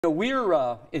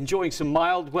We're enjoying some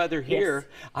mild weather here.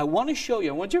 Yes. I want to show you,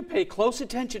 I want you to pay close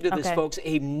attention to this, folks,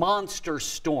 a monster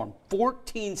storm.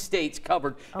 14 states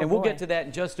covered, and we'll get to that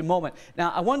in just a moment.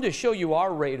 Now, I wanted to show you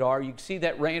our radar. You can see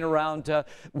that rain around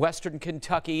western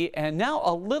Kentucky, and now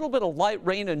a little bit of light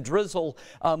rain and drizzle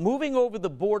moving over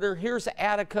the border. Here's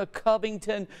Attica,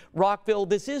 Covington, Rockville.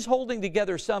 This is holding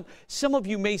together some. Some of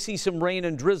you may see some rain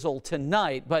and drizzle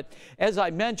tonight, but as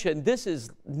I mentioned, this is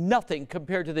nothing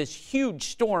compared to this huge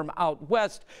storm out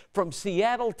west from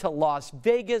Seattle to Las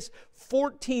Vegas.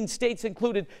 14 states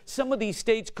included. Some of these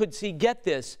states could see, get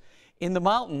this, in the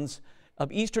mountains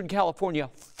of eastern California,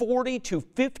 40 to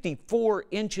 54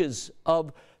 inches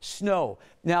of snow.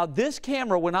 Now, this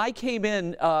camera, when I came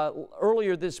in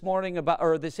earlier this morning,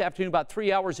 this afternoon, about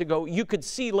 3 hours ago, you could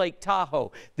see Lake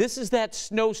Tahoe. This is that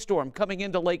snowstorm coming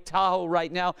into Lake Tahoe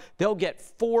right now. They'll get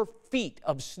 4 feet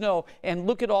of snow, and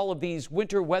look at all of these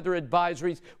winter weather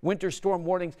advisories, winter storm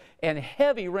warnings, and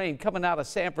heavy rain coming out of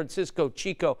San Francisco,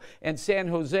 Chico, and San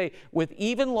Jose, with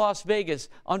even Las Vegas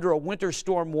under a winter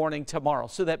storm warning tomorrow.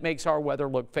 So that makes our weather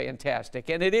look fantastic,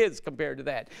 and it is compared to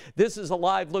that. This is a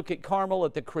live look at Carmel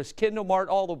at the Chris Kindle Mart.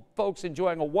 All the folks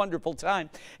enjoying a wonderful time.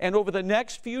 And over the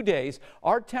next few days,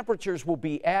 our temperatures will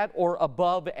be at or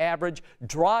above average.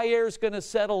 Dry air is going to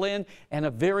settle in, and a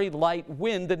very light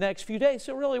wind the next few days.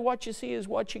 So really what you see is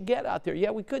what you get out there.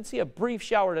 Yeah, we could see a brief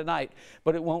shower tonight,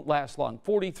 but it won't last long.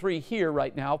 43 here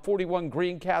right now, 41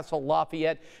 Greencastle,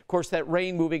 Lafayette. Of course, that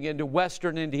rain moving into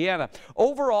western Indiana.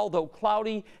 Overall, though,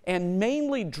 cloudy and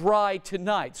mainly dry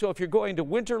tonight. So if you're going to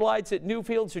Winter Lights at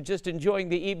Newfields or just enjoying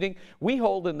the evening, we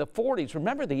hold in the 40s.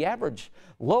 Remember, the average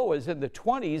low is in the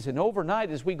 20s, and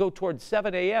overnight as we go towards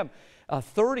 7 a.m.,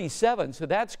 37, so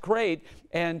that's great.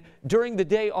 And during the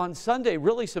day on Sunday,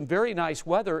 really some very nice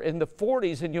weather in the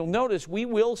 40s, and you'll notice we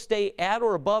will stay at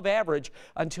or above average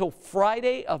until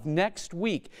Friday of next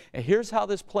week. And here's how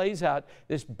this plays out.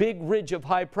 This big ridge of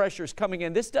high pressure is coming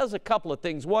in. This does a couple of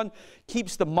things. One,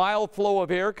 keeps the mild flow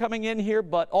of air coming in here,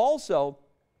 but also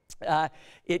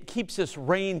it keeps us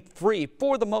rain-free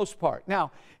for the most part.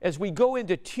 Now, as we go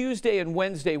into Tuesday and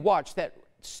Wednesday, watch that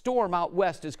storm out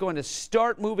west is going to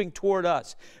start moving toward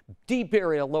us. Deep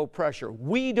area low pressure.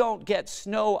 We don't get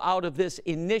snow out of this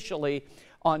initially.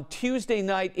 On Tuesday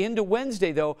night into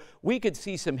Wednesday, though, we could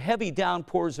see some heavy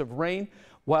downpours of rain,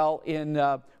 while in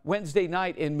Wednesday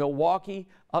night in Milwaukee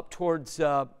up towards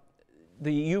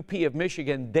the UP of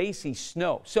Michigan, they see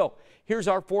snow. So here's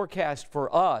our forecast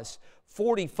for us.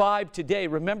 45 today.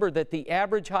 Remember that the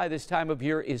average high this time of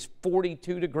year is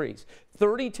 42 degrees.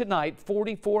 30 tonight,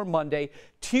 44 Monday.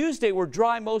 Tuesday, we're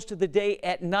dry most of the day.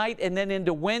 At night and then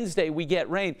into Wednesday, we get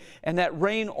rain. And that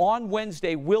rain on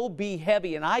Wednesday will be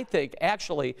heavy. And I think,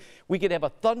 actually, we could have a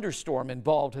thunderstorm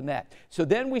involved in that. So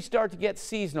then we start to get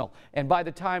seasonal. And by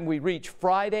the time we reach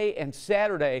Friday and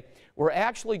Saturday, we're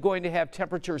actually going to have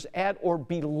temperatures at or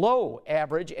below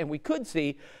average. And we could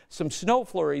see some snow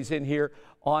flurries in here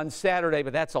on Saturday,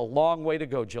 but that's a long way to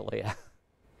go, Julia.